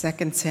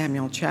2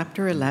 Samuel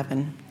chapter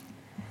 11.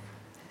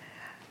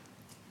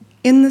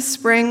 In the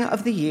spring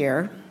of the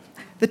year,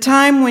 the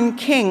time when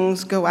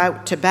kings go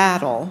out to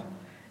battle,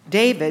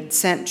 David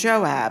sent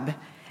Joab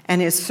and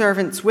his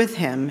servants with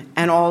him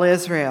and all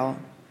Israel,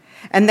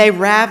 and they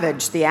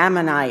ravaged the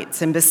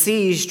Ammonites and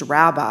besieged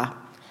Rabbah.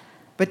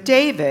 But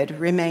David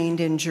remained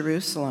in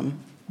Jerusalem.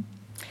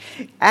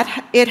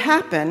 It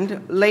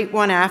happened late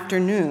one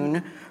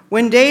afternoon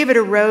when David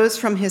arose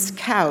from his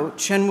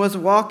couch and was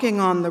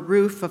walking on the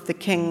roof of the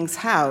king's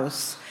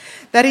house,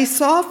 that he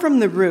saw from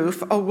the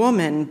roof a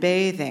woman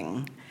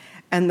bathing,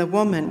 and the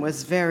woman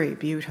was very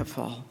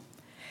beautiful.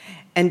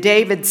 And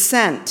David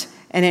sent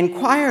and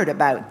inquired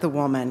about the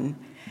woman,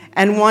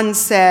 and one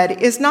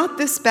said, "Is not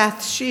this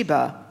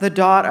Bathsheba, the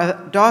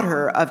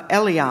daughter of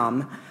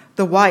Eliam,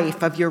 the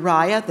wife of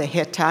Uriah the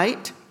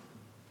Hittite?"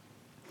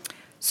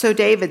 So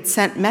David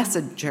sent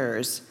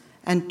messengers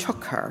and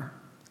took her.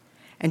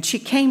 And she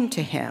came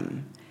to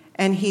him,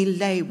 and he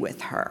lay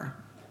with her.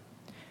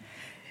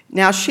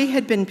 Now she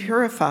had been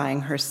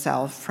purifying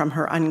herself from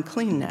her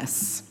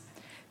uncleanness.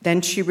 Then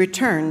she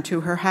returned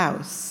to her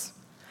house.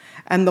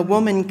 And the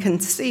woman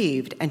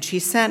conceived, and she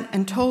sent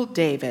and told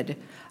David,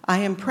 "I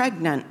am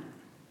pregnant."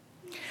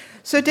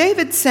 So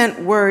David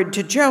sent word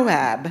to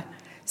Joab,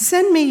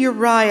 "Send me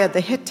Uriah the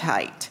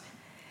Hittite."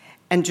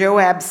 And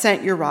Joab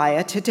sent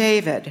Uriah to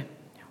David.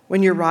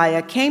 When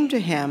Uriah came to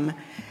him,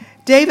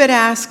 David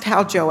asked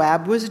how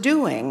Joab was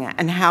doing,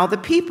 and how the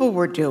people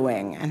were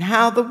doing, and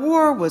how the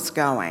war was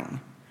going.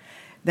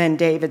 Then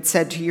David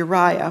said to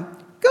Uriah,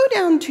 "Go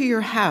down to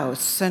your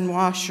house and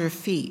wash your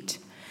feet."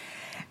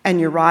 And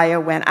Uriah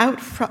went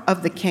out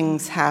of the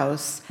king's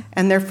house,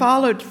 and there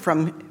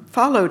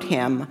followed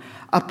him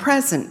a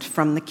present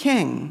from the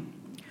king.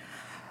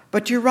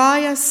 But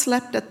Uriah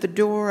slept at the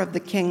door of the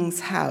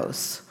king's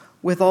house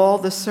with all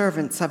the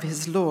servants of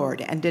his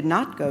lord, and did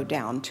not go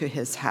down to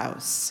his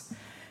house.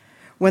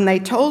 When they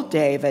told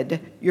David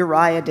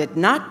Uriah did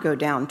not go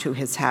down to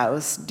his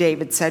house,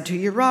 David said to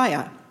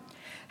Uriah,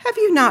 "Have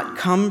you not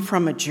come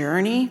from a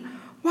journey?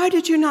 Why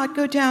did you not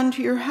go down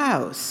to your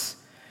house?"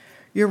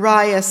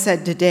 Uriah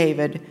said to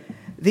David,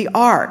 "The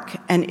ark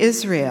and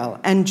Israel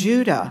and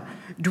Judah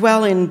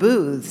dwell in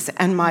booths,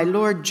 and my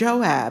lord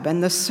Joab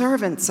and the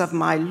servants of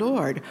my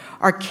lord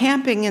are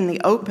camping in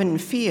the open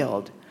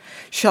field.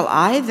 Shall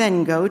I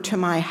then go to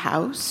my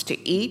house to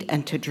eat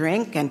and to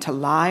drink and to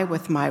lie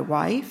with my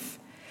wife?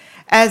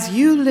 As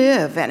you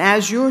live and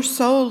as your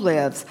soul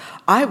lives,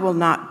 I will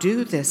not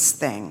do this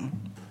thing."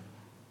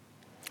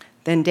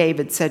 Then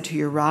David said to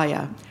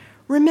Uriah,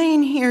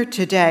 "Remain here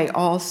today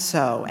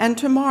also, and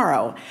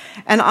tomorrow,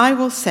 and I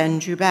will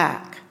send you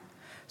back."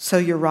 So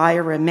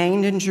Uriah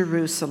remained in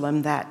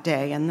Jerusalem that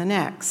day and the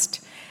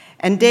next.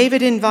 And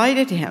David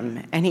invited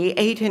him, and he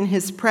ate in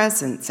his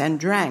presence and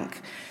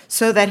drank,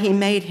 so that he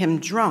made him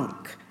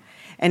drunk.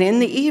 And in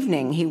the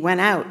evening he went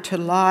out to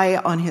lie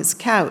on his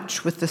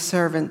couch with the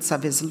servants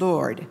of his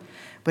lord,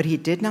 but he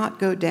did not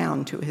go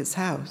down to his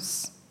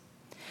house.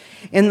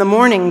 In the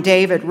morning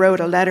David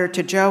wrote a letter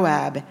to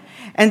Joab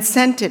and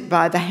sent it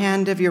by the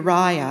hand of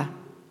Uriah.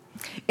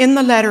 In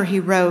the letter he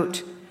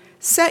wrote,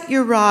 "Set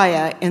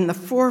Uriah in the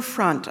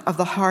forefront of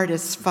the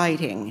hardest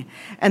fighting,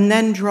 and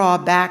then draw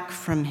back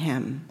from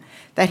him,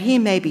 that he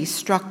may be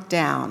struck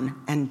down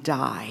and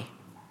die."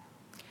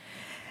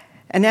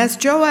 And as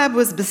Joab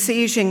was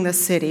besieging the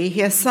city,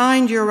 he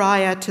assigned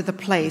Uriah to the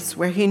place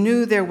where he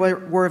knew there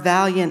were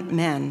valiant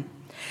men.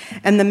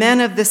 And the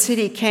men of the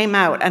city came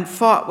out and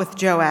fought with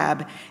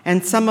Joab,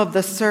 and some of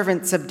the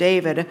servants of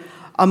David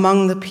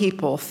among the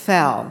people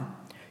fell.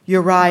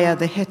 Uriah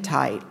the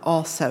Hittite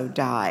also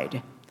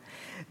died.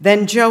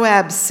 Then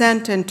Joab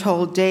sent and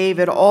told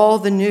David all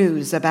the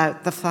news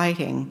about the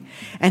fighting.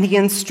 And he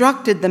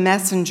instructed the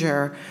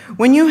messenger,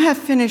 "When you have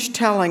finished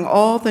telling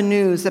all the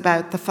news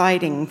about the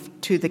fighting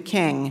to the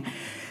king,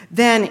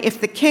 then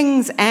if the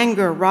king's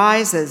anger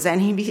rises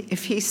and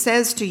if he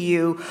says to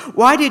you,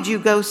 'Why did you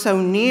go so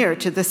near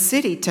to the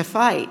city to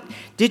fight?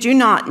 Did you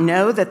not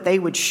know that they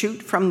would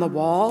shoot from the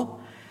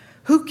wall?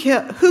 Who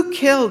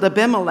killed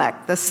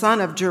Abimelech, the son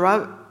of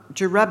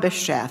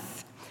Jerubbesheth?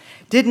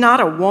 Did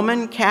not a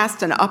woman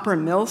cast an upper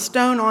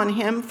millstone on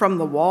him from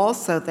the wall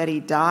so that he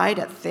died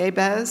at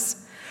Thebez?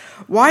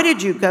 Why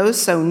did you go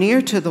so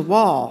near to the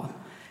wall?'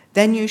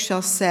 Then you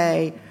shall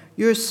say,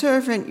 'Your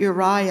servant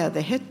Uriah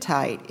the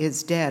Hittite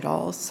is dead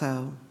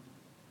also.'"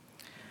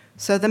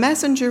 So the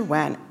messenger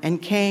went and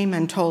came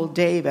and told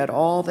David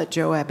all that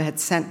Joab had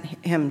sent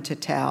him to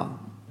tell.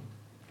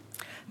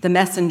 The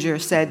messenger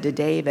said to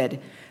David,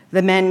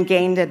 "The men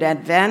gained an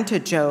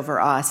advantage over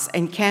us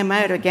and came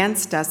out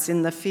against us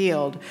in the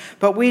field,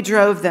 but we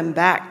drove them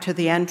back to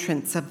the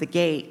entrance of the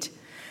gate.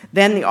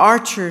 Then the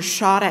archers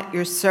shot at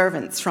your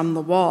servants from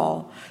the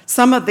wall.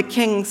 Some of the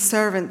king's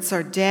servants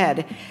are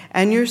dead,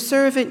 and your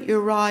servant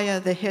Uriah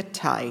the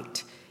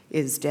Hittite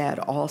is dead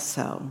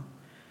also."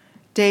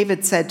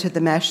 David said to the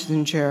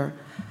messenger,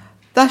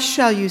 "Thus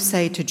shall you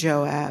say to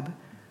Joab,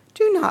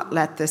 'Do not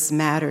let this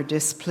matter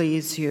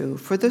displease you,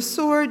 for the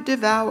sword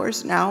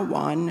devours now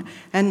one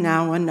and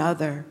now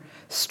another,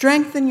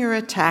 Strengthen your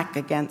attack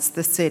against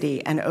the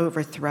city and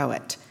overthrow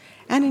it,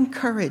 and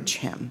encourage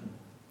him.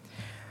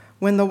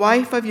 When the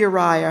wife of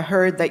Uriah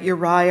heard that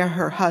Uriah,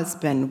 her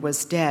husband,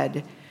 was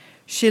dead,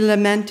 she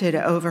lamented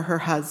over her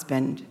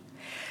husband.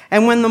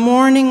 And when the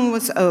mourning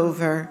was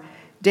over,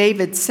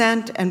 David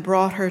sent and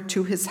brought her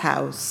to his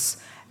house,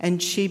 and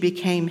she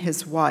became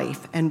his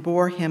wife and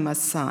bore him a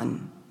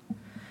son.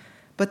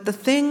 But the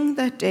thing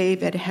that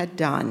David had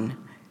done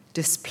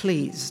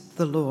displeased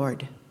the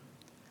Lord.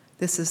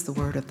 This is the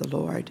word of the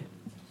Lord.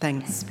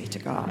 Thanks be to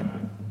God.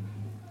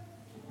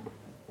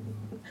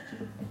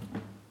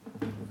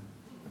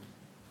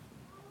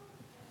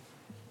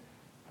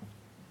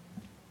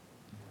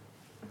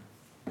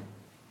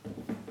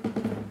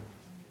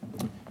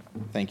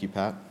 Thank you,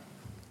 Pat.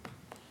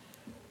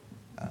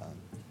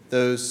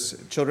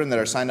 Those children that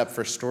are signed up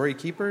for Story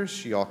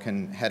Keepers, you all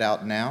can head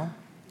out now.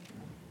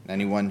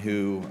 Anyone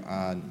who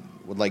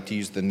would like to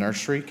use the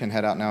nursery can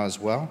head out now as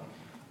well.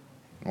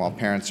 And while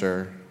parents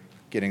are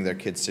getting their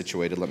kids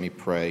situated, let me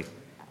pray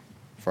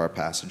for our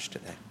passage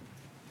today.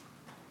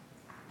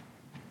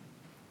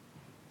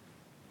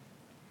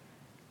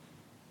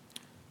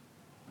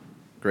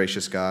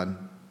 Gracious God,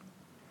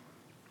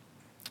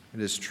 it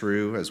is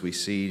true, as we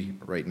see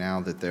right now,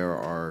 that there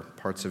are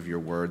parts of your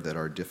word that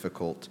are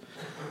difficult.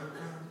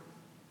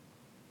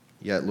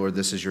 Yet, Lord,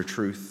 this is your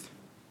truth.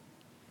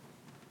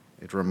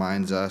 It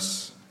reminds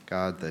us,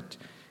 God, that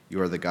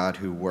you are the God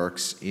who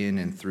works in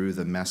and through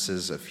the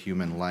messes of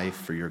human life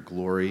for your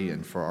glory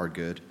and for our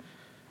good.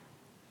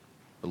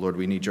 But Lord,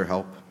 we need your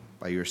help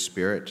by your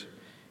Spirit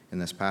in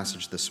this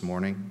passage this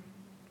morning.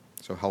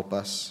 So help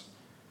us,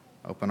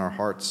 open our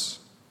hearts,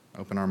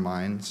 open our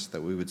minds,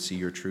 that we would see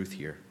your truth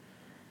here,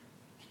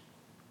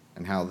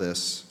 and how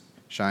this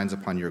shines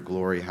upon your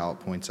glory, how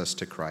it points us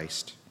to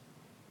Christ.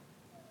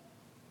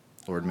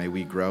 Lord, may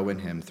we grow in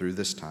him through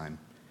this time.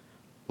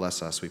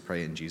 Bless us, we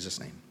pray in Jesus'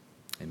 name.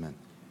 Amen.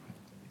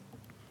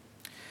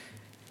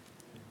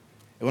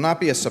 It will not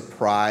be a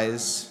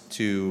surprise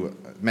to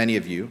many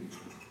of you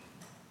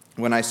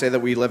when I say that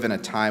we live in a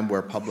time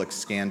where public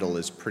scandal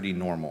is pretty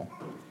normal.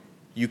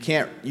 You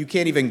can't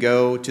even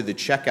go to the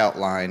checkout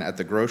line at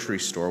the grocery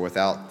store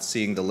without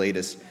seeing the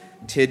latest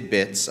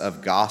tidbits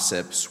of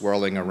gossip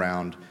swirling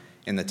around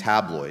in the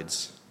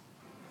tabloids.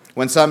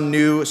 When some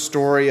new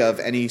story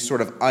of any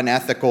sort of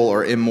unethical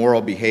or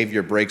immoral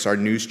behavior breaks our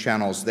news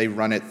channels, they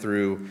run it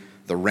through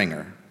the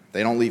ringer.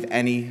 They don't leave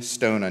any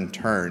stone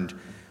unturned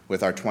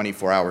with our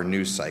 24-hour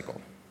news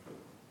cycle.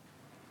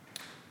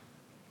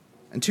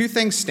 And two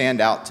things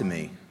stand out to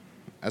me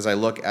as I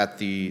look at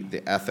the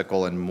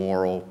ethical and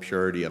moral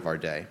purity of our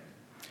day. And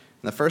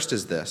the first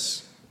is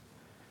this,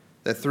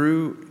 that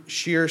through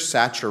sheer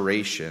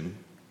saturation,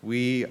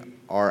 we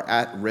are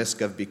at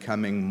risk of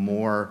becoming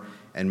more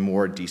and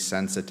more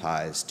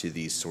desensitized to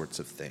these sorts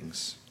of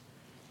things,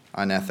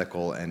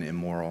 unethical and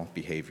immoral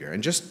behavior.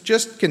 And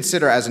just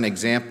consider as an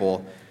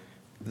example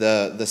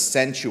the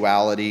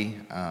sensuality.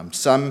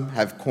 Some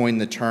have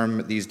coined the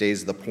term these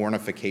days, the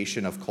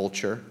pornification of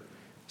culture.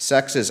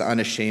 Sex is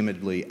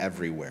unashamedly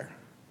everywhere.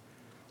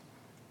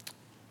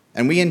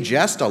 And we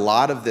ingest a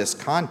lot of this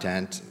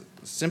content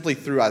simply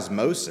through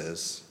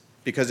osmosis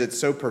because it's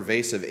so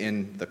pervasive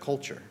in the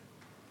culture.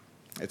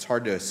 It's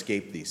hard to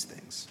escape these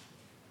things.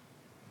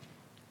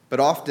 But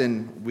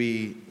often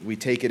we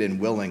take it in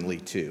willingly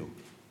too,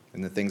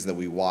 in the things that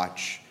we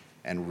watch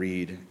and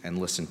read and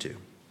listen to.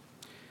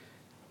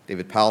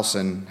 David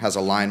Powelson has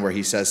a line where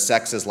he says,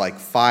 "Sex is like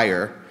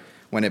fire.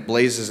 When it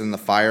blazes in the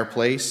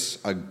fireplace,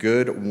 a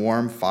good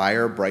warm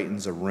fire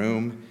brightens a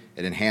room.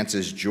 It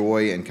enhances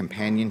joy and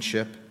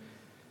companionship.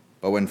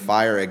 But when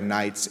fire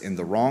ignites in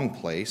the wrong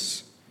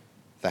place,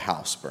 the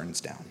house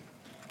burns down."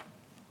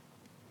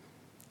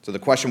 So the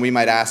question we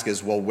might ask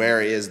is, well,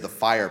 where is the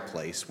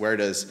fireplace? Where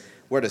does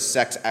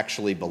sex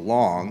actually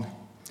belong?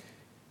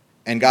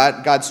 And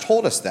God's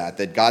told us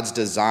that God's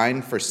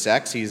design for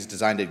sex, he's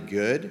designed it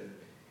good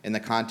in the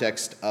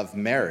context of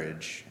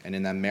marriage and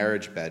in that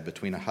marriage bed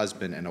between a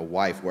husband and a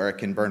wife, where it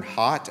can burn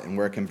hot and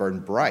where it can burn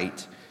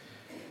bright.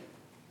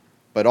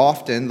 But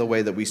often the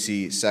way that we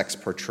see sex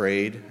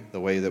portrayed, the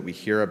way that we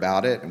hear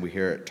about it and we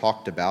hear it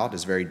talked about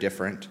is very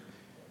different.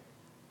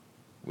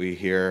 We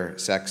hear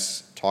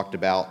sex talked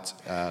about,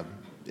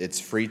 it's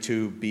free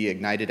to be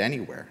ignited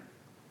anywhere,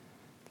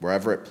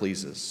 wherever it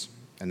pleases,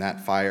 and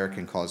that fire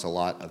can cause a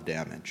lot of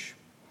damage.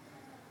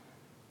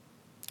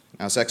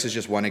 Now, sex is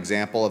just one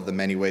example of the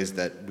many ways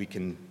that we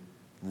can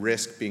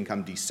risk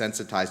become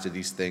desensitized to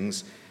these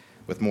things.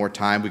 With more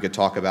time, we could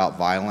talk about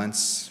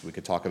violence, we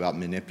could talk about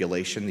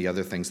manipulation, the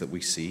other things that we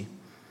see.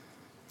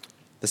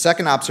 The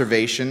second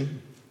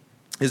observation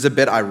is a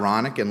bit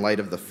ironic in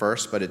light of the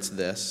first, but it's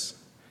this,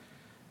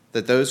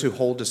 that those who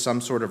hold to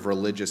some sort of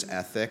religious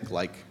ethic,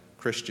 like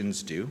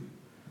Christians do,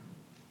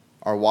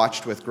 are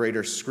watched with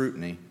greater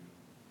scrutiny.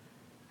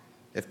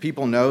 If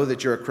people know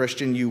that you're a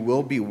Christian, you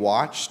will be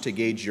watched to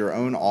gauge your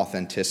own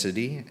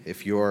authenticity,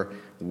 if your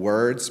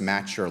words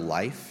match your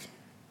life.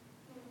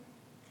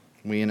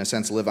 We, in a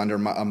sense, live under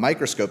a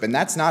microscope, and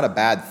that's not a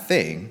bad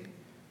thing,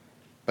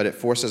 but it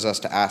forces us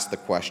to ask the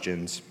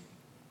questions,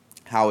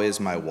 how is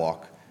my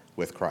walk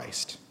with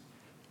Christ?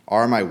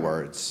 Are my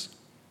words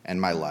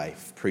and my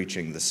life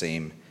preaching the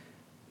same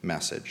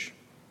message?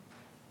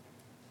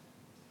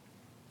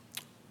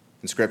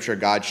 In Scripture,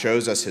 God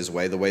shows us his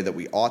way, the way that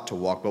we ought to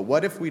walk, but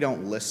what if we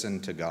don't listen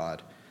to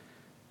God?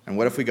 And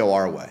what if we go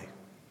our way,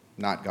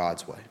 not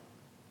God's way?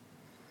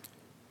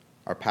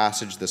 Our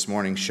passage this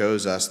morning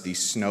shows us the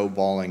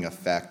snowballing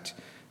effect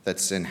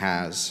that sin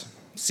has.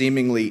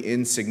 Seemingly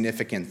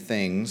insignificant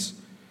things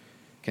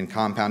can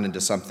compound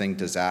into something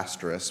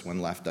disastrous when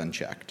left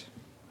unchecked.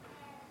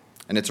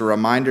 And it's a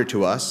reminder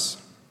to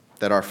us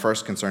that our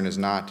first concern is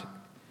not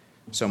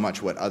so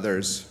much what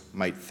others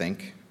might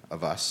think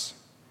of us,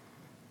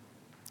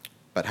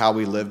 but how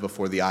we live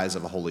before the eyes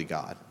of a holy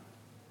God.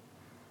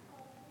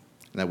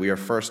 And that we are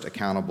first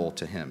accountable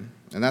to him.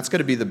 And that's going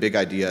to be the big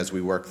idea as we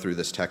work through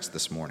this text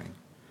this morning,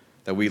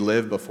 that we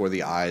live before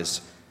the eyes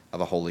of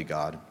a holy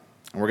God.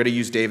 And we're going to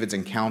use David's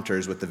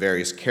encounters with the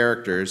various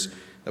characters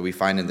that we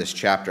find in this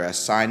chapter as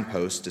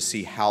signposts to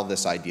see how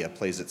this idea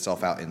plays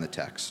itself out in the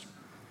text.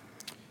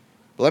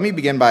 But let me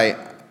begin by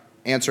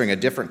answering a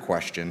different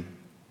question.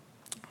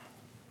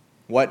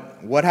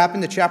 What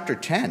happened to chapter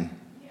 10?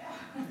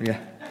 Yeah.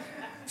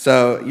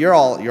 So you're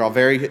all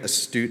very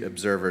astute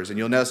observers, and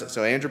you'll notice.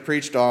 So Andrew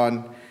preached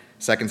on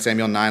 2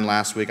 Samuel 9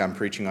 last week. I'm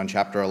preaching on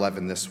chapter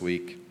 11 this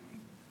week.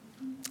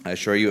 I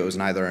assure you it was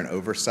neither an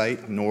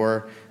oversight,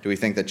 nor do we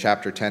think that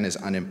chapter 10 is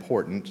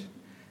unimportant.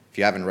 If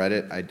you haven't read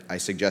it, I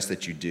suggest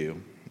that you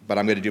do. But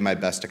I'm going to do my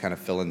best to kind of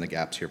fill in the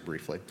gaps here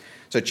briefly.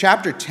 So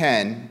chapter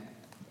 10,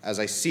 as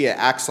I see it,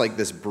 acts like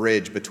this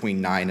bridge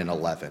between 9 and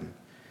 11.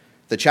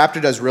 The chapter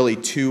does really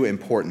two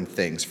important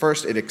things.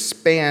 First, it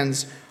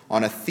expands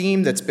on a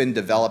theme that's been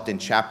developed in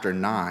chapter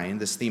 9,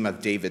 this theme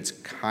of David's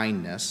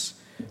kindness,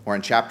 or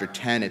in chapter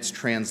 10, it's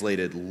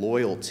translated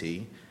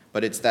loyalty,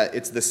 but it's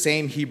the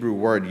same Hebrew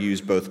word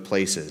used both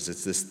places.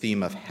 It's this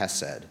theme of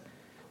hesed,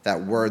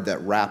 that word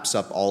that wraps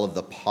up all of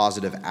the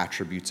positive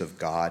attributes of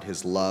God,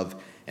 his love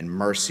and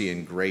mercy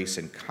and grace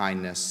and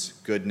kindness,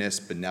 goodness,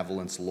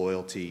 benevolence,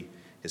 loyalty,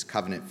 his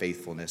covenant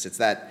faithfulness. It's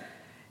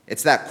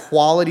that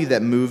quality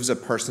that moves a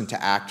person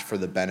to act for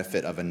the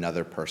benefit of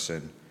another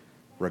person,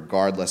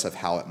 regardless of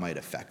how it might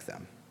affect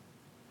them.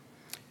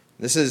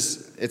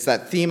 It's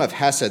that theme of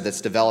hesed that's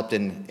developed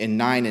in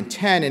 9 and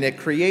 10, and it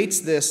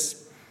creates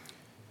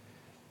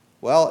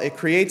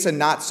a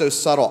not so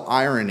subtle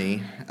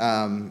irony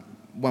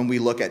when we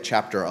look at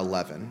chapter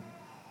 11.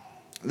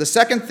 The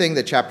second thing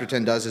that chapter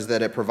 10 does is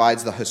that it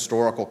provides the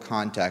historical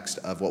context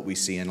of what we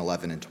see in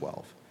 11 and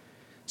 12.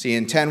 See,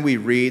 in 10 we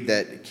read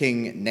that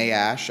King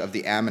Nahash of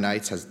the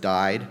Ammonites has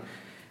died,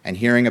 and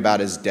hearing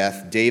about his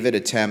death, David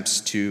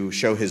attempts to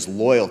show his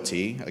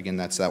loyalty, again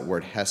that's that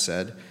word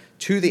hesed,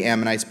 to the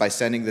Ammonites by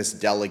sending this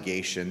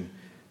delegation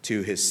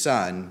to his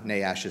son,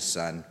 Nahash's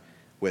son,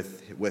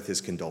 with his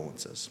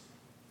condolences.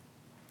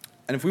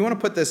 And if we want to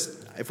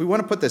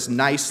put this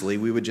nicely,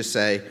 we would just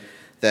say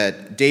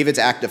that David's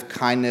act of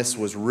kindness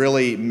was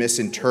really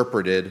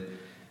misinterpreted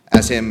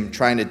as him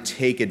trying to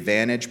take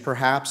advantage,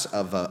 perhaps,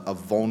 of a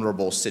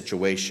vulnerable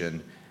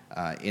situation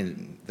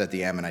that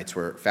the Ammonites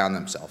found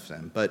themselves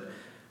in.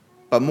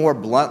 But more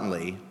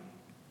bluntly,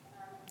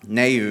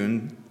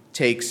 Nahum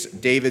takes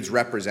David's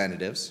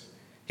representatives,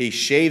 he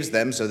shaves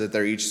them so that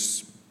they're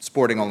each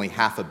sporting only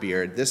half a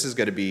beard. This is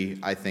going to be,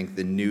 I think,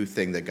 the new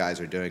thing that guys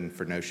are doing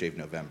for No Shave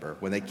November.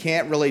 When they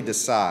can't really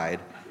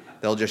decide,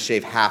 they'll just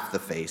shave half the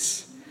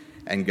face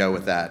and go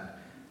with that.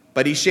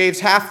 But he shaves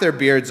half their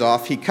beards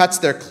off, he cuts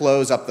their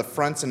clothes up the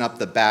fronts and up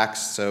the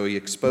backs, so he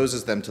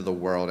exposes them to the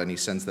world, and he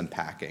sends them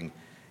packing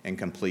in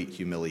complete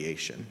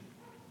humiliation.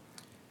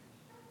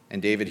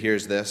 And David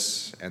hears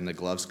this, and the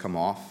gloves come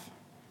off,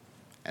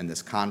 and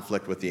this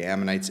conflict with the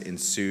Ammonites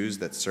ensues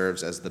that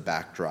serves as the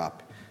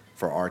backdrop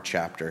for our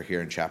chapter here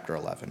in chapter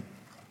 11.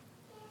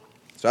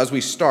 So as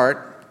we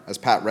start, as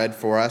Pat read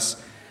for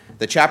us,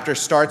 the chapter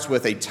starts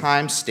with a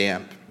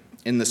timestamp.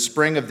 In the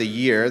spring of the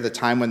year, the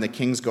time when the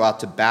kings go out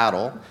to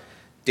battle,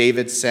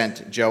 David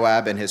sent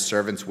Joab and his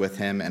servants with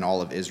him and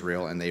all of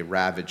Israel, and they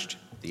ravaged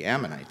the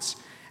Ammonites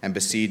and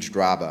besieged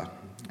Rabbah.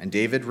 And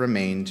David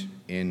remained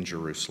in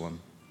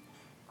Jerusalem.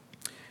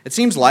 It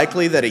seems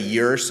likely that a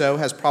year or so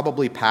has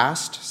probably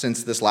passed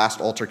since this last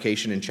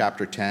altercation in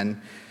chapter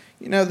 10.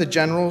 You know, the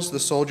generals,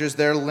 the soldiers,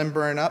 they're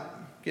limbering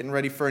up, getting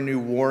ready for a new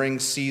warring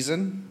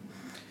season.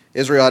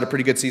 Israel had a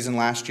pretty good season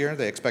last year.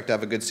 They expect to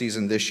have a good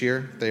season this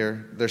year.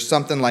 They're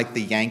something like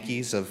the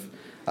Yankees of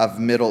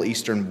Middle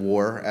Eastern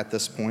war at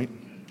this point.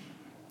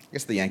 I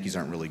guess the Yankees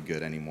aren't really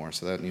good anymore,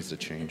 so that needs to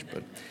change.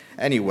 But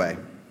anyway,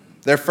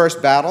 their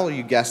first battle,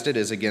 you guessed it,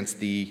 is against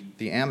the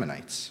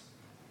Ammonites.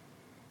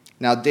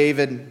 Now,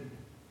 David's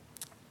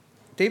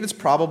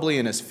probably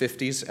in his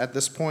 50s at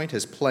this point.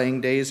 His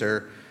playing days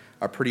are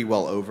pretty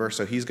well over,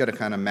 so he's got to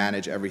kind of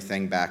manage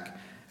everything back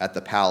at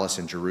the palace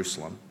in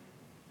Jerusalem.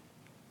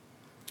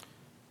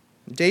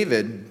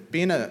 David,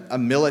 being a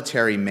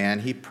military man,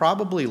 he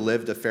probably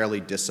lived a fairly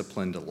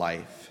disciplined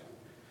life.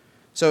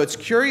 So it's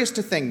curious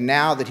to think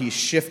now that he's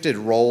shifted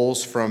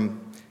roles from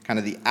kind kind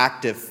of the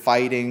active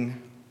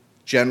fighting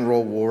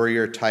general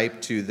warrior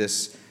type to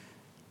this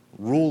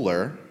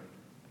ruler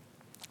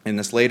in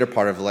this later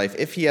part of life,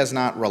 if he has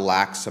not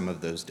relaxed some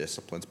of those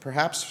disciplines,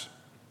 perhaps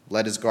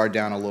let his guard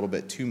down a little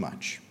bit too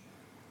much.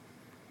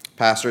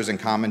 Pastors and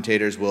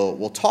commentators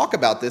will talk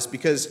about this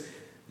because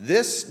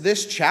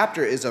this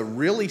chapter is a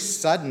really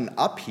sudden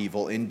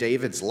upheaval in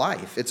David's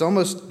life. It's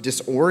almost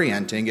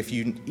disorienting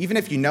even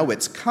if you know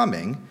it's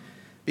coming,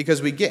 because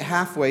we get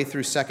halfway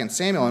through 2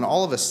 Samuel and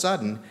all of a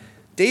sudden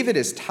David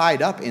is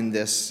tied up in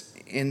this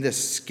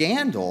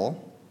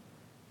scandal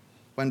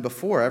when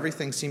before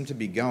everything seemed to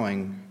be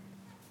going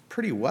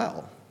pretty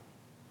well.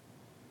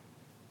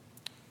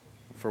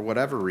 For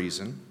whatever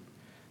reason,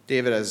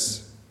 David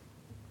has,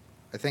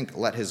 I think,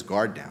 let his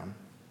guard down.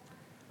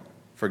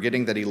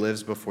 Forgetting that he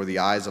lives before the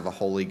eyes of a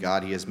holy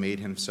God, he has made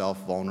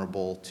himself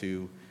vulnerable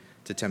to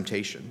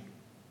temptation.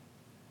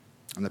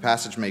 And the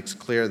passage makes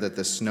clear that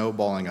the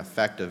snowballing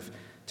effect of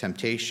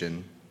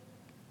temptation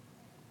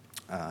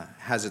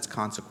has its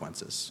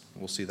consequences.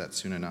 We'll see that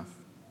soon enough.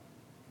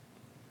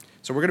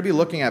 So we're going to be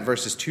looking at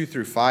verses 2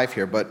 through 5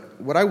 here, but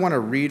what I want to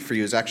read for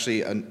you is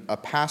actually a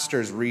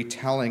pastor's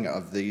retelling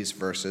of these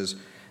verses,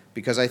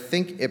 because I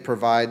think it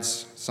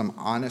provides some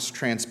honest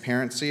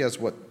transparency as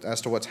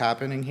to what's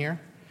happening here.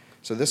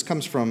 So this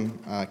comes from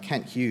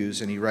Kent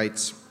Hughes, and he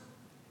writes,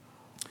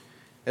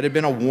 "It had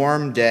been a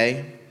warm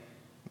day,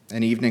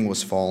 and evening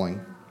was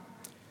falling.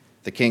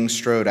 The king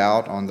strode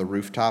out on the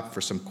rooftop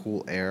for some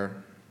cool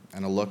air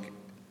and a look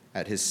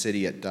at his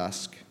city at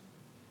dusk.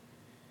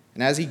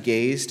 And as he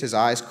gazed, his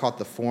eyes caught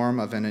the form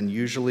of an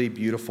unusually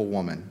beautiful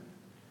woman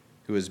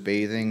who was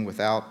bathing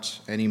without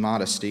any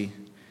modesty.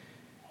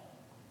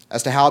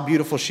 As to how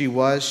beautiful she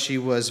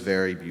was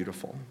very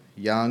beautiful,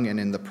 young and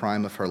in the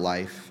prime of her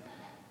life.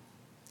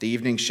 The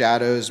evening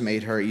shadows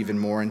made her even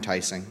more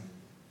enticing.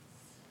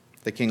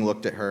 The king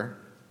looked at her,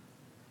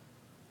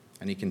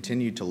 and he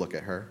continued to look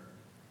at her.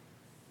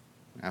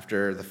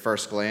 After the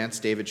first glance,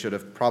 David should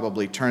have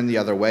probably turned the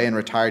other way and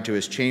retired to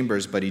his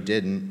chambers, but he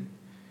didn't.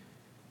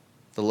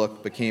 The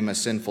look became a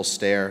sinful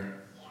stare,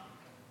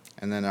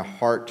 and then a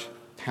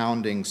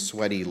heart-pounding,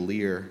 sweaty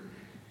leer.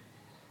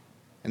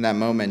 In that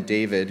moment,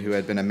 David, who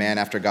had been a man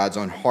after God's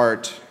own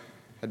heart,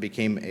 had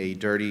become a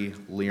dirty,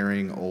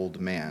 leering old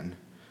man.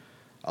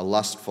 A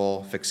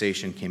lustful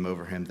fixation came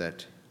over him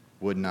that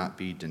would not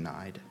be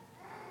denied."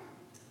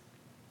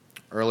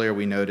 Earlier,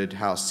 we noted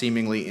how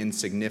seemingly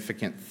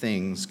insignificant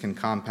things can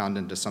compound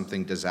into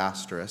something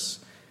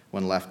disastrous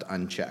when left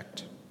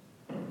unchecked.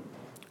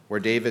 Where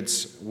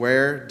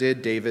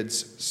did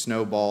David's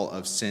snowball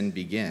of sin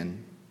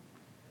begin?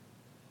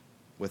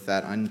 With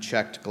that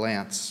unchecked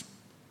glance,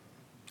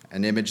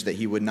 an image that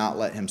he would not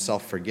let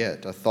himself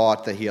forget, a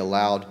thought that he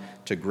allowed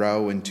to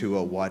grow into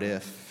a what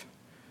if,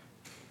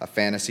 a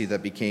fantasy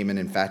that became an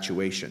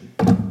infatuation.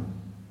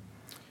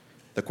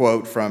 The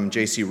quote from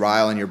J.C.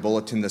 Ryle in your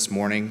bulletin this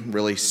morning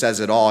really says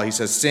it all. He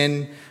says,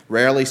 "Sin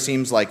rarely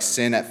seems like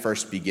sin at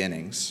first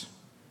beginnings.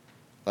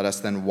 Let us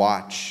then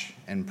watch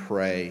and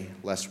pray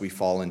lest we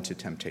fall into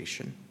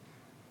temptation."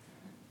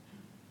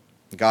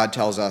 God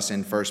tells us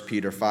in 1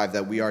 Peter 5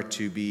 that we are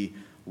to be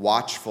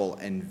watchful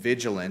and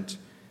vigilant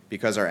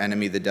because our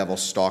enemy, the devil,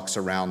 stalks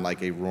around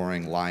like a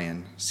roaring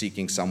lion,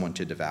 seeking someone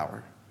to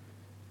devour,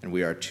 and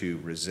we are to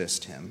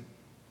resist him.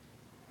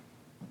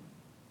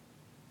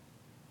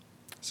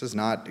 This is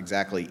not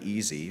exactly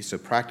easy, so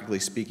practically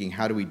speaking,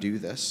 how do we do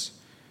this?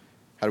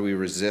 How do we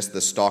resist the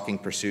stalking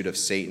pursuit of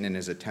Satan and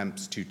his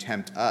attempts to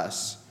tempt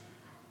us?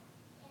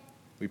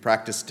 We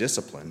practice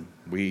discipline.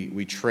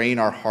 We train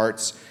our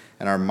hearts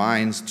and our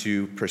minds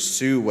to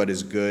pursue what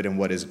is good and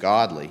what is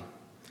godly.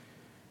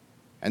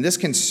 And this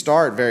can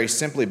start very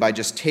simply by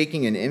just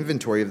taking an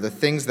inventory of the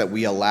things that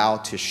we allow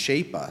to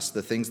shape us,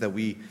 the things that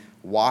we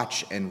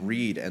watch and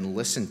read and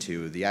listen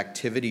to, the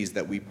activities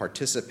that we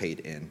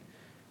participate in,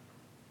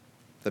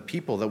 the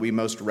people that we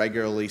most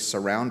regularly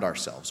surround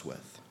ourselves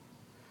with.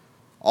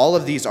 All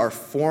of these are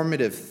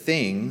formative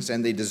things,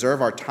 and they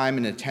deserve our time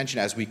and attention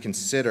as we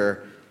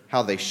consider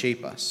how they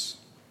shape us.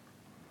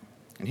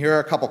 And here are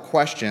a couple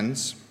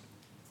questions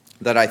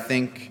that I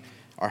think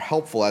are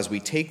helpful as we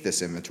take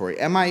this inventory.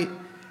 Am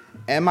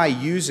I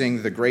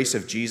using the grace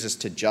of Jesus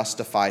to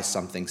justify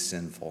something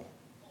sinful?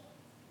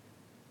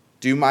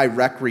 Do my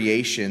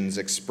recreations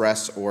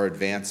express or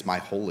advance my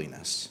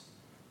holiness?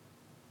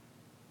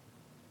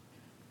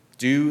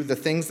 Do the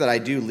things that I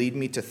do lead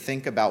me to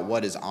think about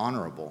what is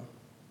honorable?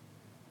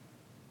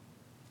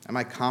 Am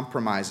I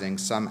compromising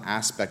some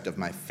aspect of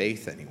my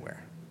faith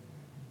anywhere?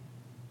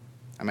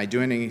 Am I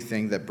doing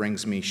anything that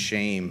brings me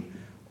shame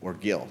or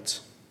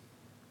guilt?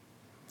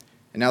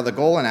 And now the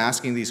goal in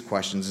asking these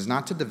questions is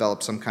not to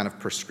develop some kind of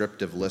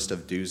prescriptive list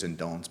of do's and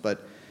don'ts,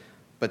 but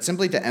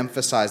simply to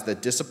emphasize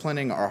that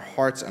disciplining our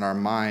hearts and our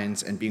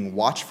minds and being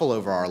watchful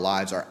over our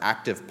lives are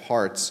active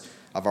parts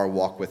of our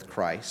walk with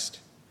Christ.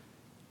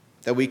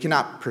 That we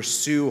cannot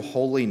pursue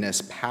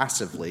holiness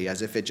passively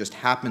as if it just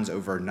happens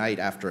overnight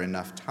after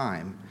enough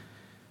time.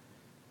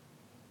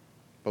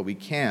 But we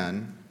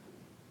can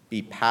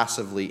be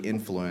passively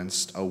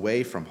influenced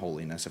away from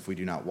holiness if we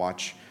do not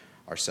watch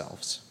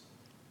ourselves.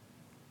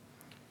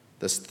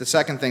 The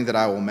second thing that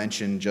I will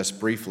mention just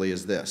briefly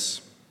is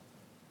this: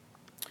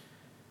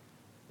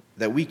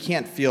 that we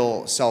can't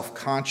feel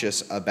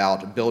self-conscious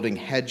about building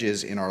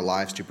hedges in our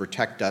lives to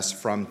protect us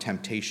from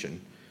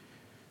temptation.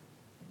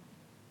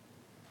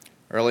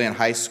 Early in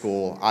high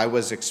school, I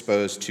was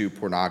exposed to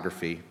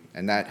pornography,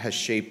 and that has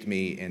shaped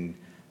me in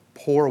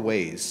poor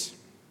ways.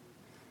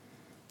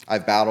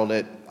 I've battled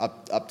it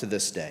up to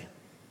this day.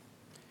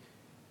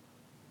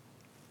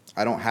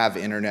 I don't have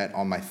internet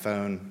on my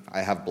phone.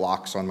 I have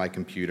blocks on my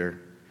computer.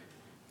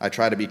 I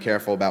try to be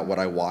careful about what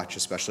I watch,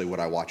 especially what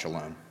I watch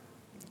alone.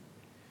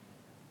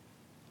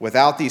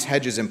 Without these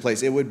hedges in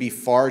place, it would be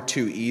far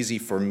too easy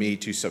for me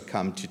to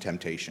succumb to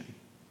temptation.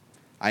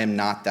 I am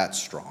not that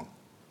strong.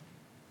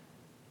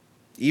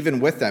 Even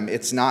with them,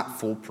 it's not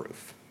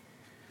foolproof.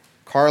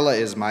 Carla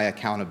is my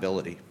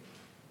accountability.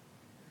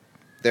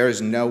 There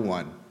is no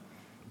one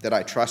that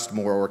I trust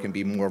more or can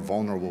be more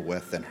vulnerable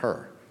with than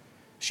her.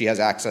 She has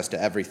access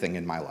to everything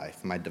in my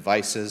life, my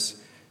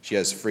devices. She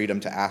has freedom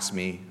to ask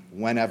me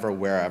whenever,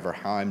 wherever,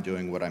 how I'm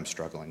doing, what I'm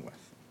struggling with.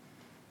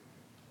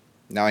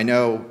 Now, I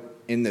know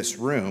in this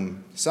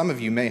room, some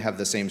of you may have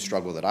the same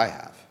struggle that I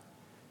have.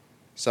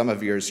 Some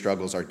of your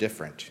struggles are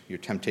different.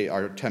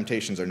 Our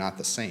temptations are not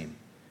the same.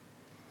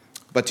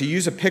 But to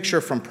use a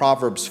picture from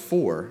Proverbs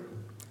 4,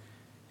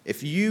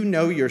 if you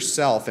know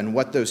yourself and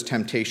what those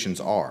temptations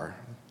are,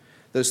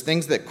 those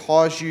things that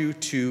cause you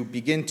to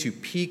begin to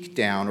peek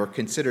down or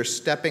consider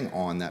stepping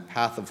on that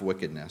path of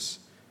wickedness,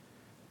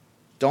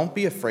 don't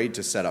be afraid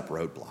to set up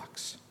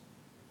roadblocks.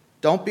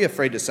 Don't be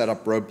afraid to set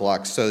up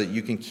roadblocks so that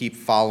you can keep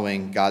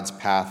following God's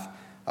path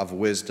of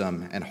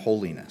wisdom and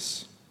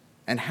holiness.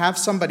 And have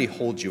somebody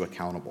hold you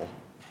accountable.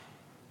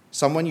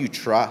 Someone you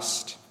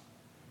trust,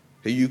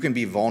 who you can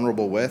be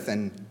vulnerable with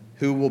and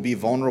who will be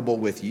vulnerable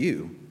with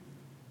you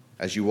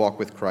as you walk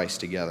with Christ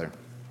together.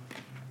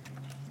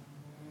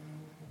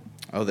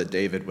 Oh, that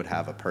David would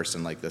have a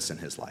person like this in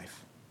his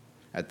life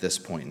at this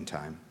point in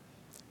time.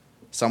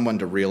 Someone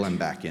to reel him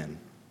back in.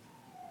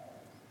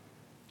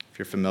 If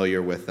you're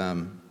familiar with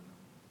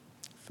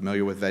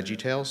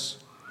VeggieTales,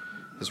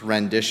 this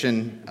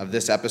rendition of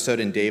this episode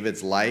in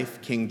David's life,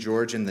 King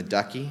George and the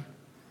Ducky,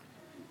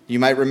 you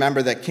might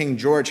remember that King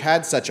George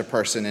had such a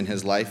person in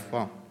his life.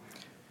 Well,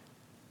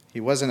 he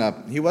wasn't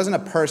a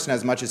person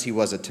as much as he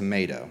was a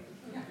tomato,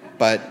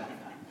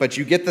 but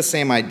you get the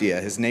same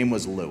idea. His name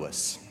was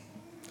Lewis.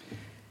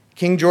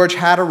 King George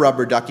had a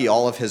rubber ducky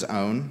all of his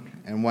own,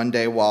 and one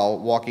day while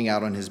walking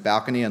out on his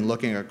balcony and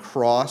looking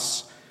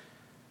across,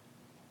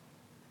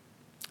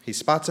 he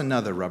spots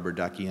another rubber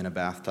ducky in a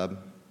bathtub.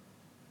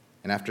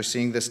 And after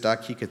seeing this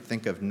duck, he could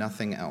think of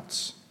nothing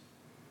else.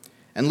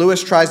 And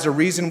Lewis tries to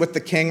reason with the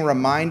king,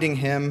 reminding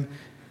him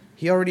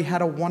he already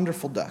had a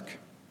wonderful duck.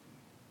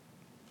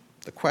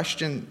 The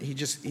question, he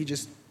just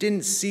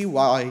didn't see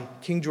why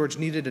King George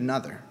needed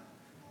another.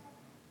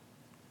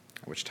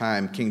 At which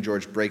time King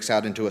George breaks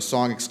out into a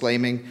song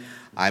exclaiming,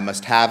 "I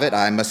must have it,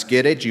 I must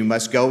get it, you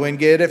must go and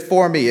get it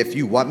for me. If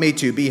you want me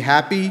to be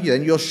happy,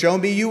 then you'll show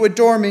me you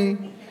adore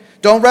me.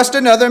 Don't rest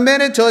another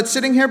minute till it's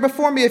sitting here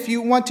before me. If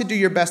you want to do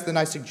your best, then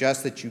I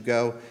suggest that you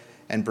go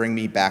and bring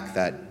me back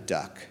that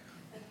duck."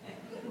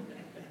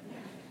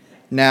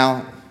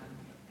 Now,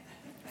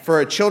 for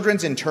a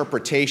children's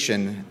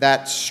interpretation,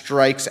 that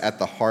strikes at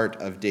the heart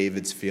of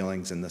David's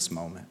feelings in this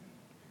moment.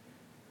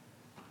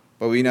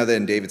 But we know that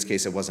in David's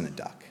case, it wasn't a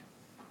duck,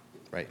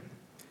 right?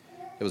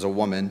 It was a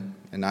woman,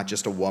 and not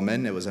just a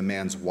woman, it was a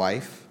man's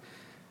wife,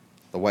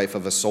 the wife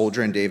of a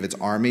soldier in David's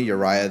army,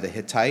 Uriah the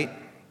Hittite.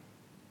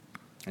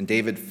 And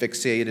David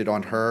fixated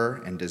on her,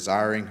 and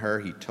desiring her,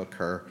 he took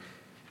her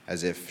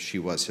as if she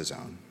was his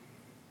own.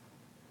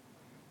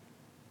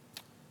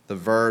 The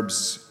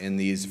verbs in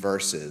these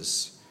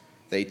verses,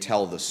 they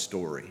tell the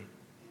story.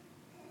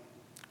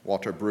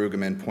 Walter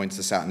Brueggemann points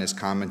this out in his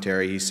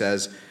commentary. He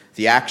says,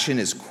 the action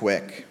is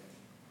quick.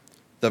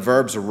 The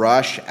verbs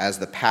rush as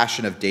the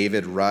passion of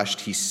David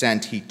rushed. He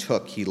sent, he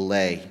took, he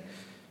lay.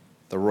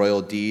 The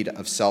royal deed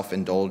of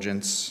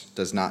self-indulgence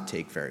does not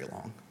take very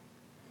long.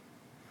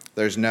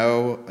 There's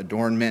no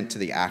adornment to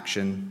the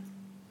action.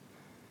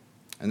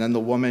 And then the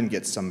woman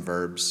gets some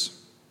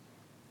verbs.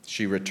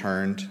 She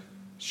returned,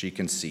 she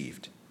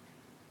conceived.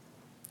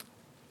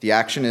 The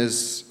action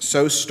is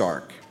so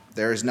stark.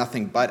 There is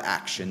nothing but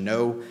action,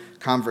 no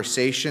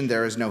conversation.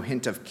 There is no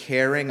hint of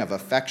caring, of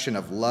affection,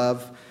 of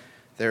love.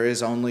 There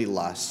is only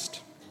lust.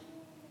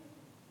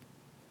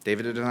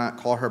 David did not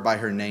call her by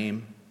her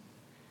name,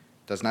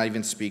 does not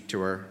even speak to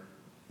her.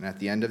 And at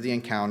the end of the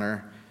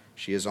encounter,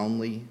 she is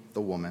only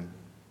the woman.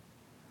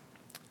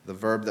 The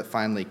verb that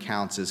finally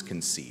counts is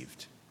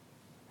conceived.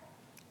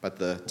 But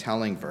the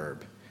telling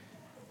verb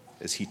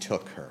is he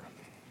took her.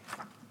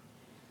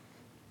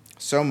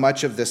 So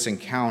much of this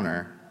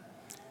encounter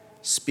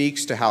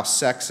speaks to how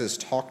sex is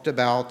talked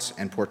about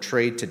and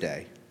portrayed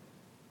today.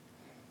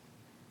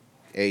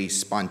 A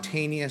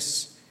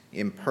spontaneous,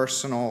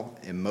 impersonal,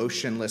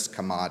 emotionless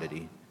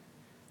commodity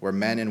where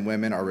men and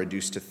women are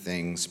reduced to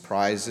things,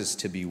 prizes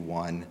to be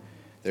won.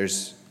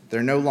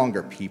 They're no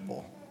longer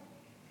people.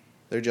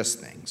 They're just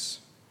things.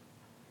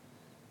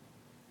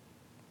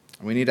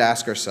 We need to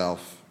ask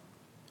ourselves,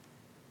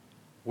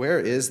 where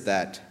is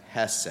that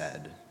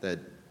hesed that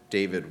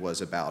David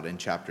was about in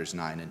chapters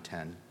 9 and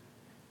 10?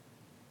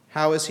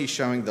 How is he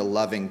showing the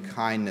loving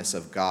kindness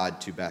of God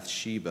to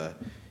Bathsheba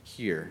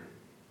here?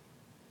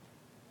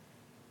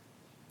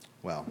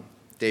 Well,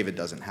 David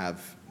doesn't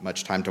have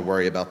much time to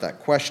worry about that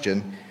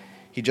question.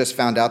 He just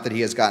found out that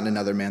he has gotten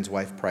another man's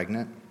wife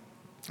pregnant,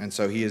 and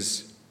so he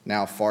is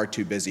now far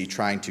too busy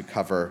trying to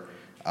cover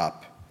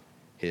up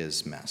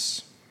his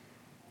mess.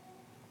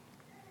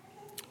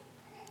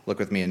 Look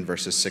with me in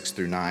verses 6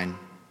 through 9.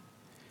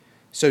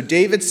 So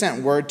David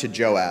sent word to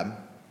Joab,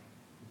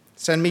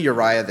 "Send me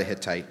Uriah the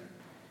Hittite."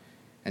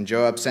 And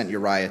Joab sent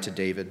Uriah to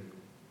David.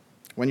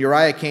 When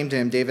Uriah came to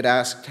him, David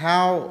asked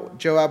how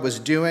Joab was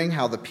doing,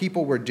 how the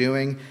people were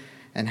doing,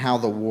 and how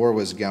the war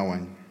was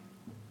going.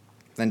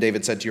 Then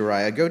David said to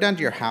Uriah, "Go down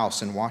to your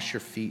house and wash your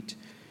feet."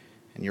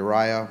 And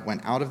Uriah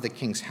went out of the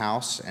king's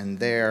house, and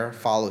there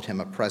followed him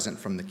a present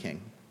from the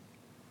king.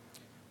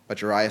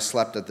 But Uriah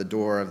slept at the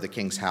door of the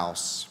king's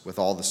house with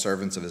all the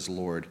servants of his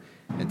lord,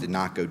 and did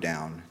not go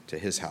down to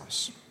his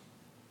house.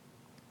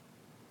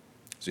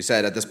 As we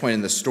said, at this point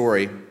in the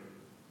story,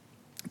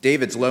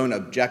 David's lone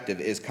objective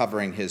is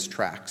covering his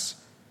tracks.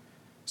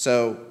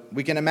 So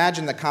we can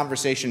imagine the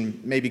conversation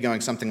maybe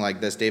going something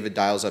like this. David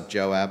dials up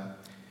Joab,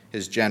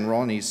 his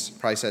general, and he's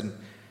probably said,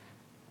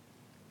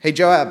 "Hey,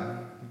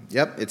 Joab,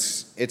 yep,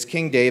 it's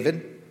King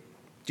David.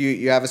 Do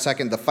you have a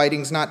second? The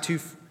fighting's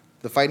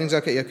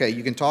okay? Okay,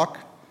 you can talk?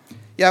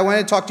 Yeah, I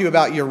wanted to talk to you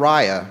about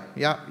Uriah.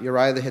 Yeah,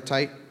 Uriah the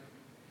Hittite.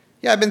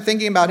 Yeah, I've been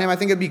thinking about him. I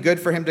think it'd be good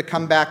for him to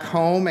come back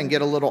home and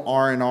get a little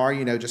R&R,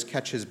 just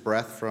catch his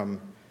breath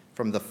from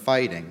the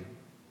fighting."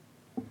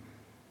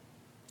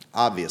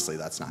 Obviously,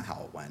 that's not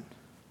how it went.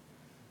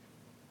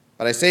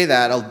 But I say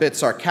that a bit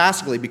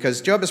sarcastically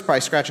because Joab is probably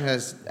scratching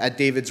at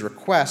David's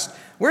request.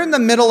 We're in the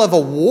middle of a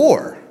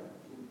war.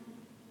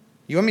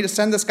 You want me to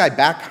send this guy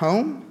back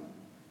home?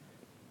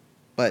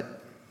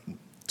 But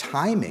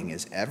timing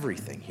is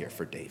everything here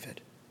for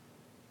David.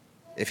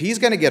 If he's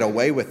going to get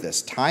away with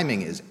this,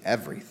 timing is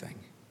everything.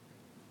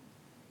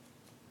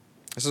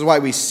 This is why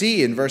we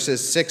see in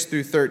verses 6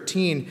 through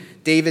 13,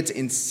 David's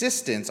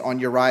insistence on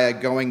Uriah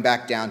going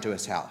back down to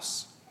his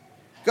house.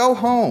 Go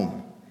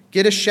home,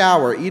 get a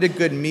shower, eat a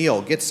good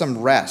meal, get some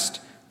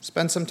rest,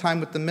 spend some time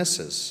with the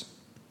missus.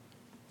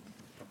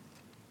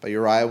 But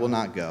Uriah will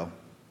not go.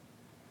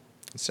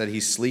 Instead, he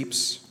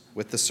sleeps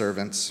with the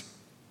servants.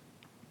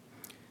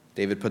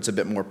 David puts a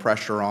bit more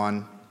pressure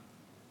on.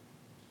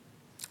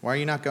 Why are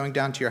you not going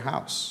down to your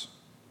house?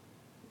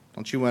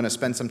 Don't you want to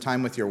spend some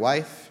time with your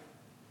wife?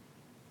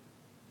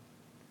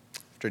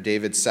 After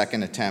David's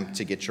second attempt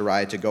to get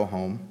Uriah to go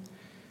home,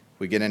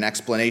 we get an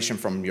explanation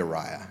from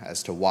Uriah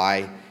as to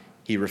why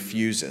he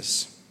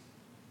refuses.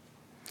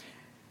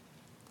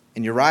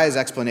 And Uriah's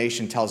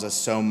explanation tells us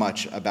so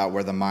much about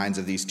where the minds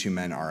of these two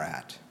men are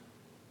at.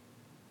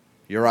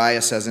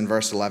 Uriah says in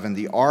verse 11,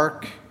 "The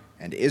ark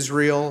and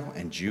Israel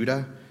and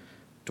Judah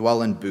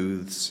dwell in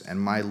booths, and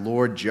my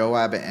lord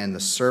Joab and the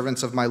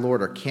servants of my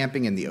lord are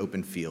camping in the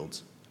open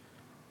fields.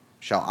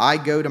 Shall I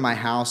go to my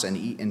house and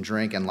eat and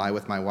drink and lie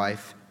with my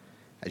wife?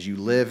 As you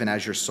live and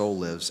as your soul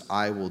lives,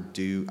 I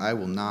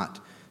will not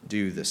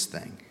do this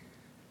thing."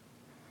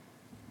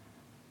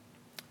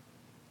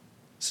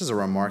 This is a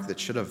remark that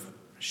should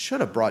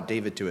have brought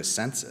David to his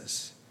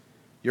senses.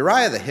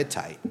 Uriah the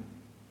Hittite,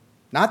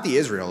 not the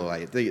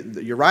Israelite,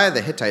 Uriah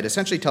the Hittite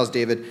essentially tells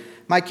David,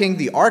 "My king,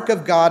 the ark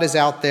of God is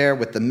out there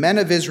with the men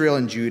of Israel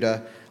and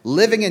Judah,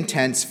 living in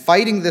tents,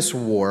 fighting this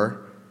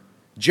war.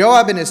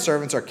 Joab and his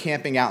servants are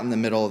camping out in the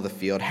middle of the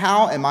field.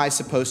 How am I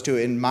supposed to,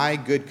 in my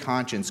good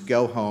conscience,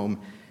 go home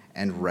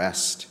and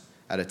rest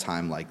at a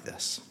time like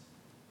this?"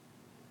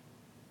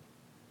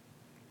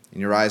 In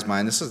Uriah's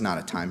mind, this is not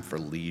a time for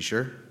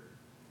leisure.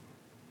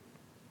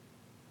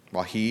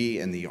 While he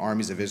and the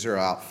armies of Israel are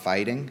out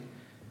fighting,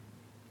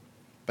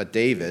 but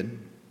David,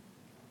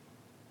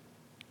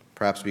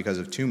 perhaps because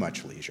of too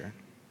much leisure,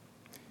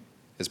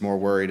 is more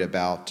worried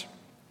about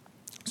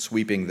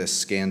sweeping this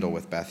scandal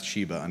with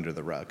Bathsheba under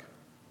the rug.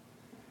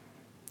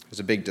 There's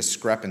a big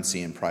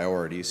discrepancy in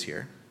priorities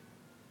here.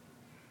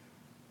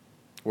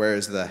 Where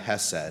is the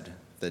hesed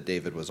that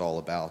David was all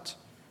about?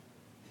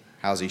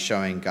 How's he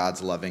showing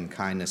God's loving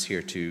kindness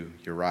here to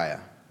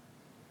Uriah?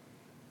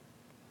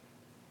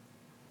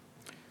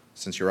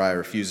 Since Uriah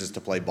refuses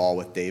to play ball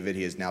with David,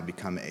 he has now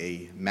become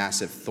a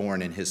massive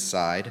thorn in his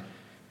side.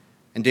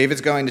 And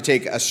David's going to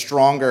take a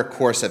stronger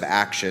course of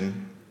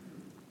action.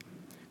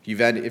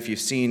 If you've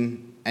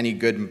seen any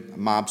good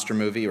mobster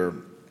movie, or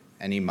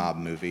any mob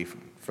movie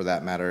for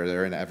that matter,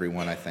 they're in every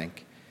one, I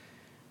think,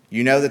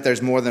 you know that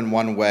there's more than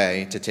one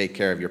way to take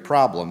care of your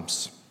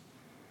problems.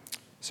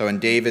 So in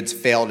David's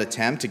failed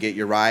attempt to get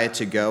Uriah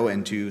to go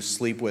and to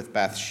sleep with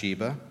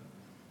Bathsheba,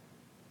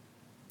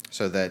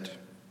 so that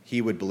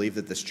he would believe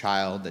that this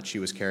child that she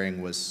was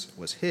carrying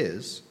was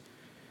his,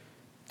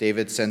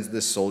 David sends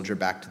this soldier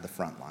back to the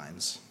front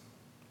lines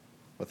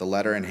with a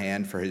letter in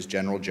hand for his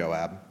general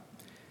Joab.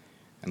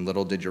 And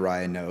little did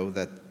Uriah know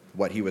that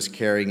what he was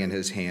carrying in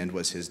his hand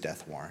was his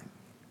death warrant.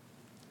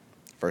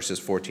 Verses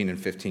 14 and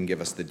 15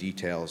 give us the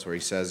details, where he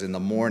says, "In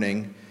the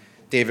morning,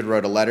 David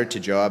wrote a letter to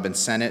Joab and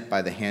sent it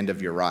by the hand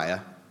of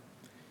Uriah.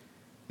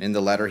 In the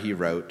letter he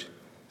wrote,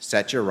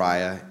 'Set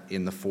Uriah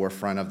in the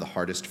forefront of the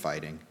hardest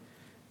fighting,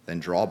 then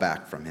draw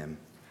back from him,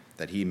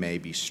 that he may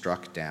be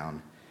struck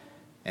down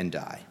and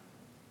die.'"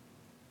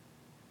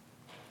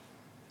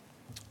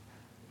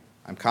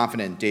 I'm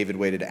confident David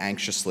waited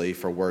anxiously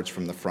for words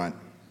from the front,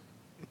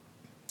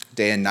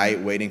 day and night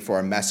waiting for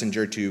a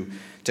messenger to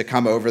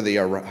come over the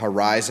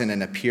horizon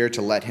and appear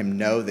to let him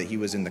know that he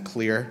was in the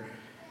clear.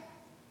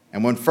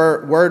 And when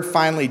word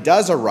finally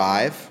does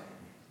arrive,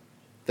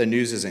 the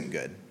news isn't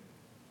good.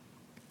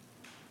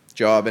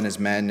 Joab and his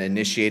men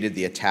initiated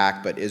the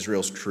attack, but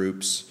Israel's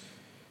troops,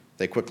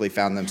 they quickly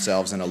found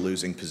themselves in a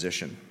losing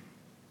position.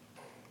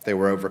 They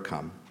were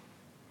overcome.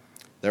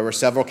 There were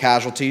several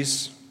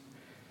casualties,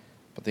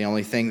 but the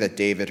only thing that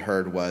David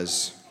heard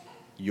was,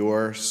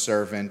 "Your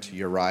servant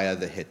Uriah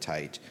the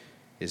Hittite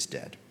is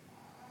dead."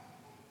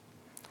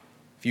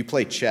 If you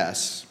play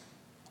chess,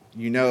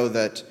 you know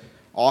that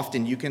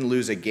often you can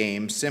lose a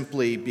game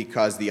simply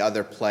because the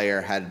other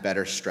player had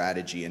better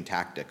strategy and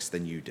tactics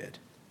than you did.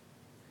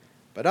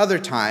 But other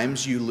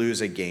times you lose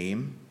a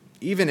game,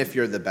 even if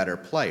you're the better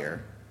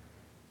player,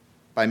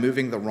 by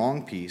moving the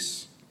wrong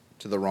piece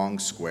to the wrong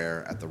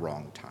square at the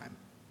wrong time.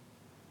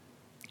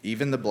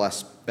 Even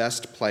the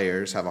best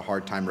players have a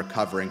hard time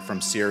recovering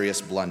from serious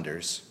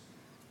blunders.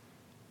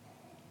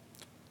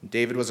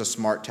 David was a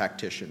smart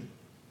tactician.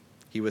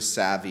 He was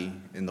savvy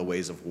in the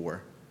ways of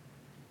war.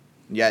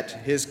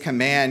 Yet his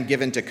command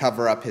given to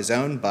cover up his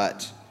own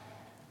butt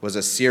was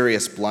a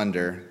serious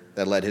blunder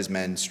that led his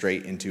men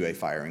straight into a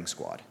firing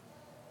squad.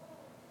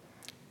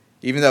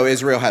 Even though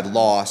Israel had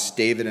lost,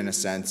 David, in a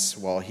sense,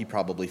 well, he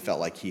probably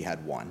felt like he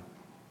had won.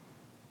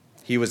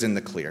 He was in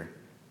the clear.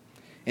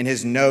 In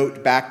his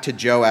note back to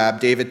Joab,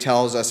 David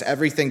tells us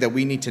everything that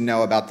we need to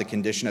know about the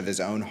condition of his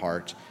own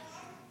heart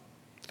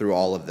through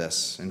all of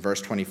this. In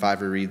verse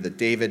 25, we read that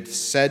David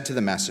said to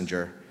the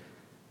messenger,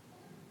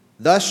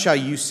 "Thus shall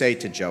you say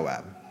to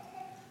Joab,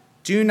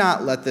 'Do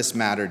not let this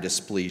matter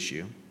displease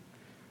you.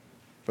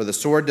 For the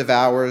sword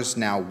devours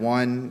now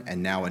one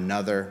and now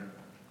another.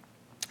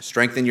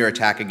 Strengthen your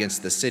attack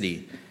against the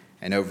city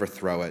and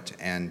overthrow it,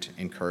 and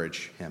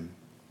encourage him.'"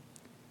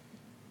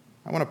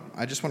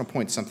 I just want to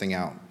point something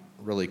out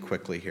really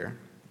quickly here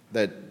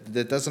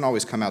that doesn't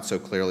always come out so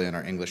clearly in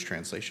our English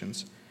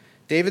translations.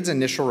 David's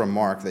initial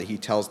remark that he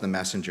tells the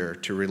messenger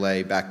to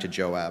relay back to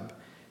Joab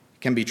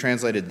can be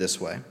translated this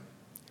way: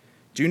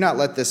 "Do not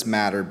let this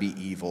matter be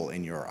evil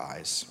in your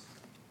eyes."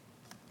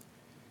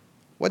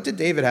 What did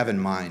David have in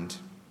mind?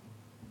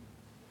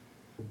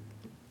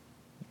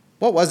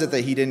 What was it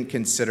that he didn't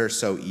consider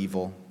so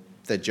evil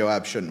that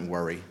Joab shouldn't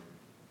worry?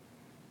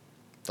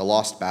 The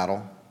lost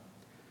battle?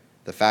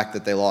 The fact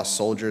that they lost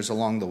soldiers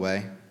along the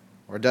way?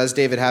 Or does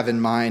David have in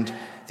mind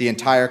the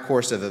entire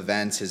course of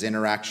events, his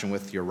interaction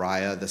with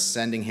Uriah, the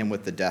sending him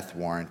with the death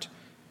warrant,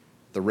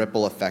 the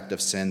ripple effect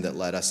of sin that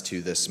led us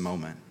to this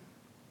moment?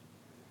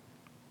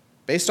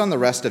 Based on the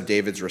rest of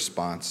David's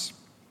response,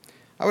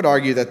 I would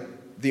argue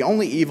that the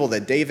only evil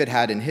that David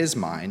had in his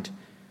mind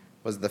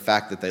was the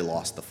fact that they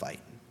lost the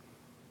fight.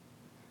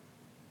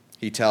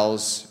 He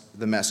tells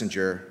the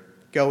messenger,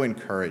 "Go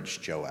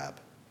encourage Joab.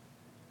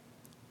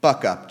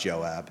 Buck up,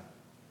 Joab.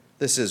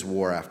 This is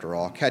war after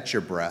all. Catch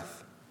your breath.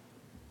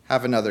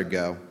 Have another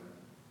go."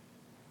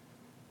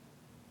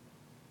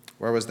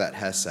 Where was that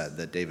hesed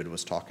that David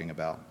was talking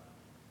about?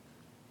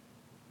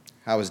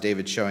 How was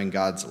David showing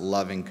God's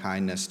loving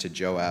kindness to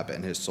Joab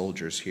and his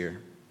soldiers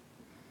here?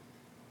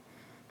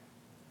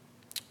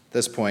 At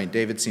this point,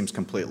 David seems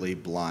completely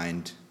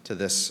blind to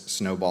this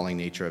snowballing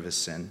nature of his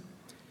sin.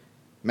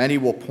 Many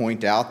will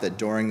point out that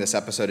during this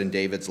episode in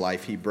David's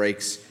life, he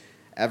breaks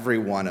every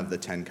one of the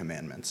 10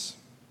 commandments.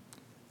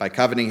 By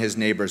coveting his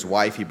neighbor's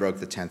wife, he broke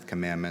the 10th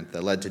commandment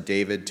that led to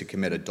David to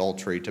commit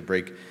adultery, to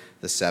break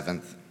the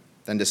 7th.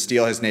 Then to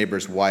steal his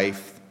neighbor's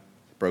wife,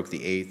 broke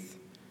the 8th.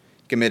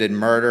 He committed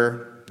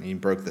murder, and he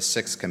broke the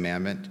 6th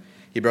commandment.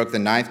 He broke the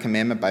 9th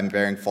commandment by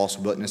bearing false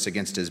witness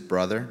against his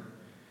brother.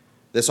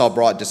 This all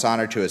brought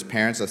dishonor to his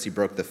parents, thus he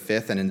broke the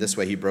 5th, and in this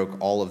way he broke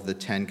all of the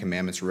 10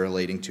 commandments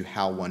relating to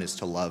how one is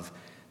to love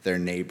their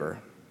neighbor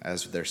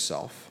as their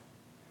self.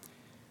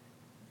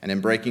 And in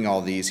breaking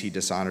all these, he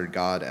dishonored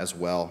God as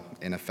well,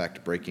 in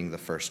effect breaking the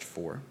first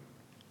 4.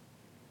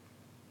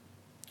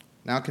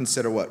 Now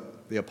consider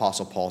what the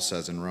Apostle Paul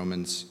says in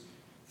Romans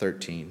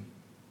 13.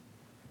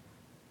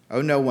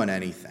 "Owe no one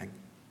anything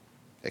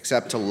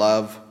except to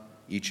love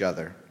each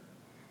other.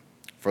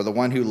 For the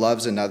one who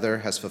loves another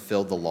has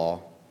fulfilled the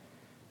law.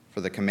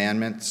 For the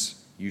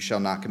commandments, you shall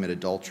not commit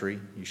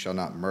adultery, you shall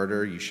not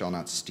murder, you shall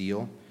not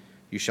steal,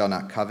 you shall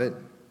not covet,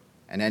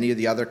 and any of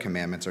the other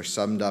commandments are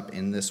summed up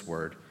in this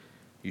word: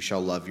 you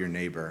shall love your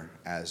neighbor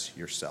as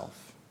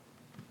yourself."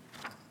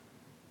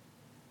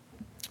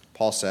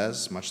 Paul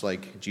says, much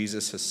like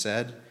Jesus has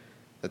said,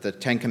 that the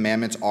Ten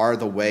Commandments are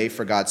the way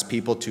for God's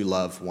people to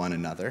love one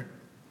another.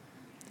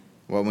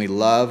 When we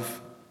love,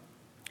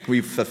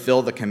 we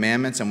fulfill the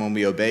commandments, and when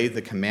we obey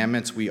the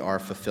commandments, we are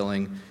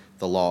fulfilling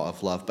the law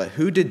of love. But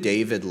who did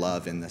David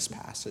love in this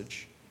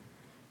passage?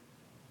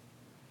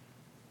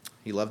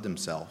 He loved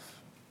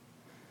himself.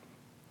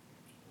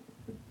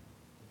 And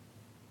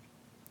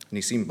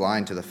he seemed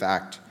blind to the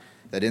fact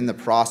that in the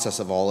process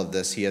of all of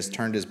this, he has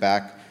turned his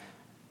back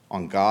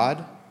on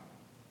God,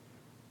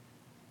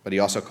 but he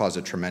also caused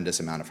a tremendous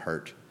amount of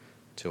hurt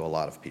to a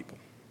lot of people.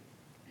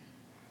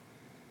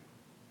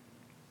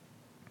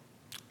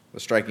 The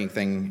striking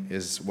thing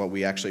is what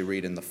we actually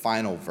read in the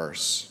final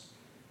verse,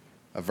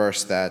 a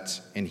verse that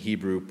in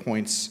Hebrew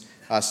points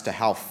us to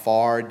how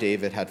far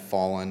David had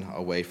fallen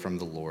away from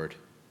the Lord.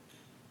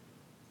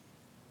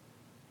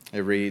 It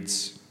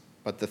reads,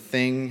 "But the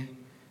thing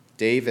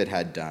David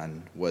had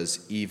done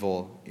was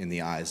evil in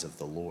the eyes of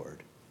the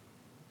Lord."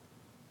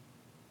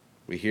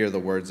 We hear the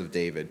words of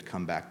David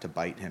come back to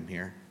bite him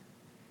here.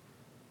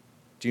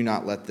 Do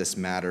not let this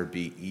matter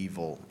be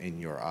evil in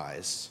your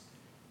eyes.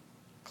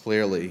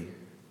 Clearly,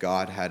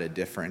 God had a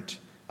different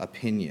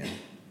opinion.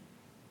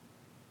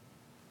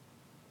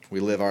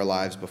 We live our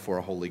lives before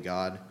a holy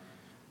God.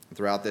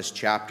 Throughout this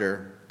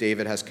chapter,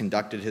 David has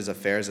conducted his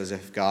affairs as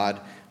if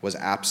God was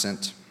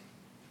absent,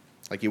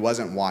 like he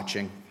wasn't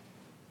watching.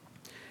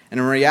 And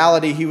in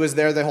reality, he was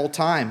there the whole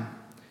time.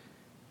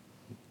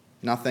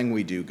 Nothing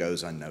we do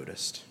goes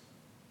unnoticed.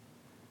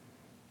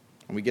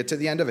 When we get to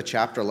the end of a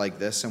chapter like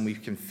this, and we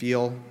can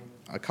feel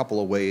a couple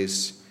of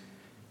ways.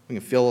 We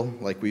can feel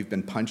like we've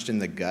been punched in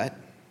the gut.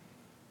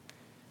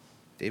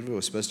 David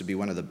was supposed to be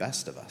one of the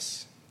best of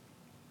us.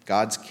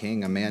 God's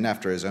king, a man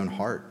after his own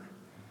heart.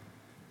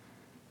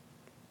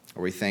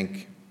 Or we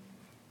think,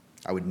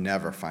 I would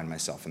never find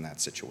myself in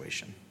that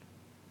situation.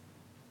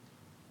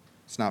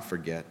 Let's not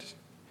forget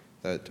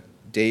that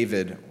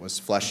David was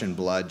flesh and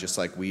blood, just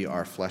like we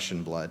are flesh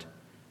and blood.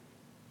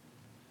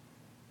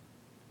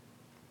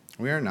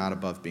 We are not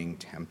above being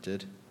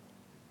tempted.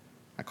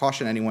 I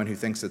caution anyone who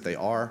thinks that they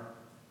are.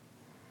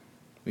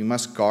 We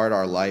must guard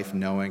our life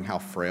knowing how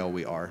frail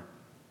we are.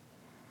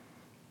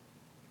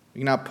 We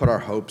cannot put our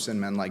hopes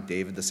in men like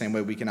David the same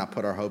way we cannot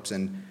put our hopes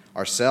in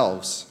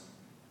ourselves.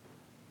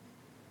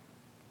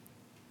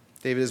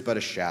 David is but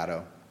a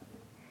shadow.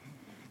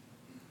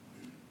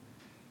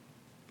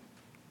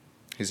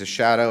 He's a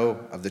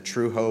shadow of the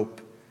true hope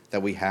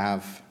that we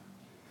have,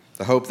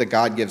 the hope that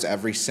God gives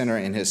every sinner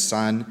in his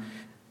Son,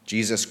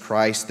 Jesus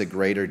Christ, the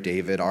greater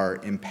David, our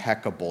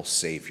impeccable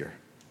Savior.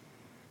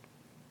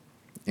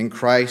 In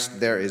Christ,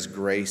 there is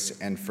grace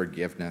and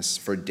forgiveness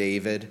for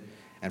David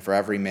and for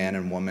every man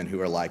and woman who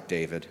are like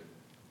David.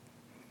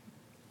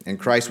 In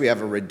Christ, we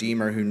have a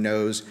Redeemer who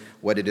knows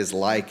what it is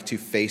like to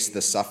face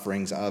the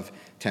sufferings of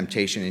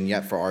temptation, and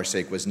yet for our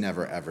sake was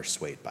never, ever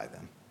swayed by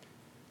them.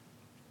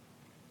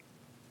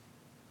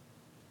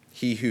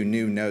 He who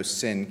knew no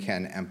sin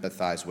can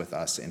empathize with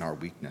us in our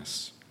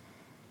weakness.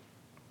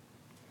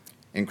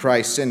 In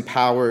Christ, sin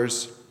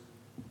powers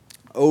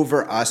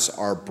over us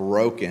are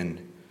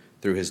broken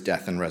through his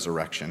death and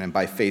resurrection. And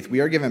by faith, we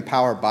are given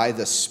power by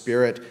the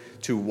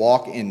Spirit to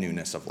walk in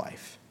newness of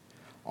life,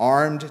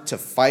 armed to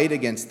fight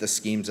against the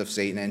schemes of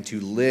Satan and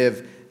to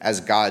live as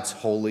God's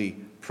holy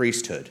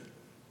priesthood.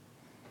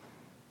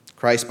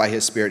 Christ, by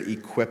his Spirit,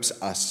 equips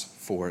us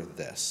for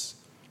this.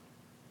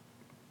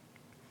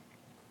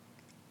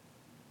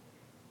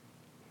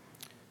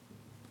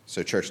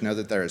 So, church, know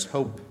that there is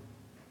hope.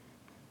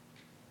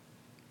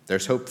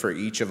 There's hope for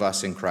each of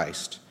us in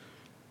Christ,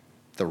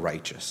 the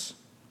righteous.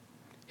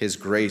 His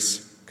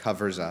grace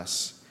covers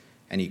us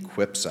and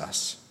equips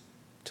us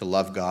to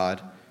love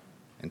God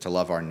and to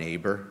love our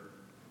neighbor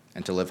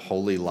and to live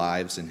holy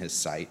lives in his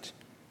sight.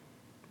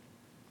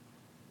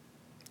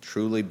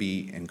 Truly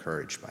be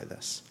encouraged by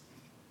this.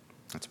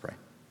 Let's pray.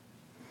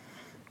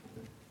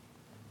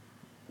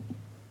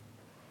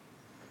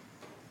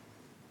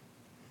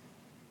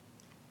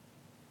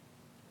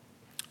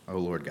 O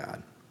Lord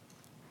God,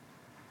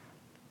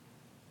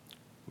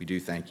 we do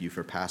thank you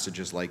for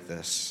passages like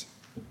this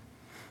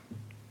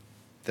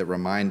that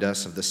remind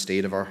us of the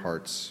state of our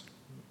hearts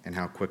and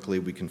how quickly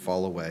we can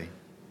fall away,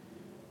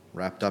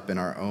 wrapped up in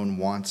our own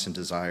wants and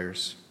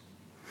desires.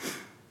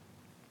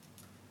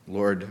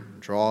 Lord,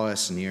 draw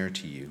us near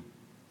to you,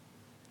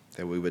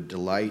 that we would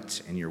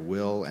delight in your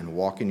will and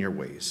walk in your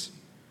ways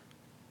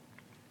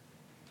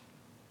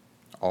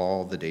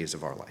all the days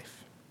of our life.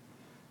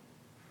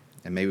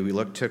 And may we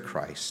look to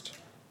Christ,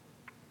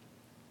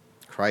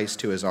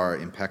 who is our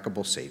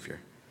impeccable Savior,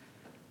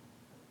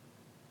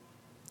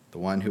 the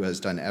one who has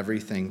done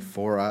everything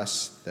for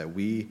us that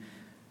we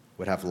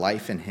would have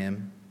life in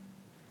him,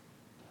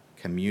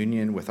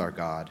 communion with our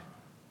God,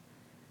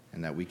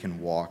 and that we can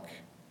walk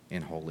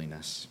in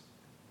holiness.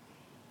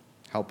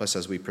 Help us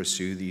as we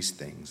pursue these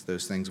things,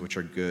 those things which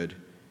are good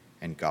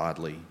and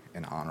godly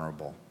and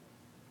honorable.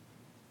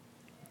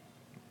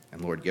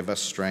 And Lord, give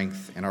us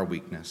strength in our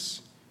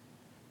weakness,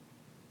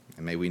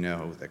 and may we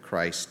know that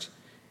Christ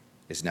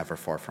is never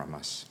far from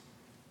us.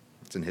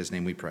 It's in his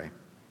name we pray.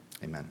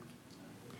 Amen.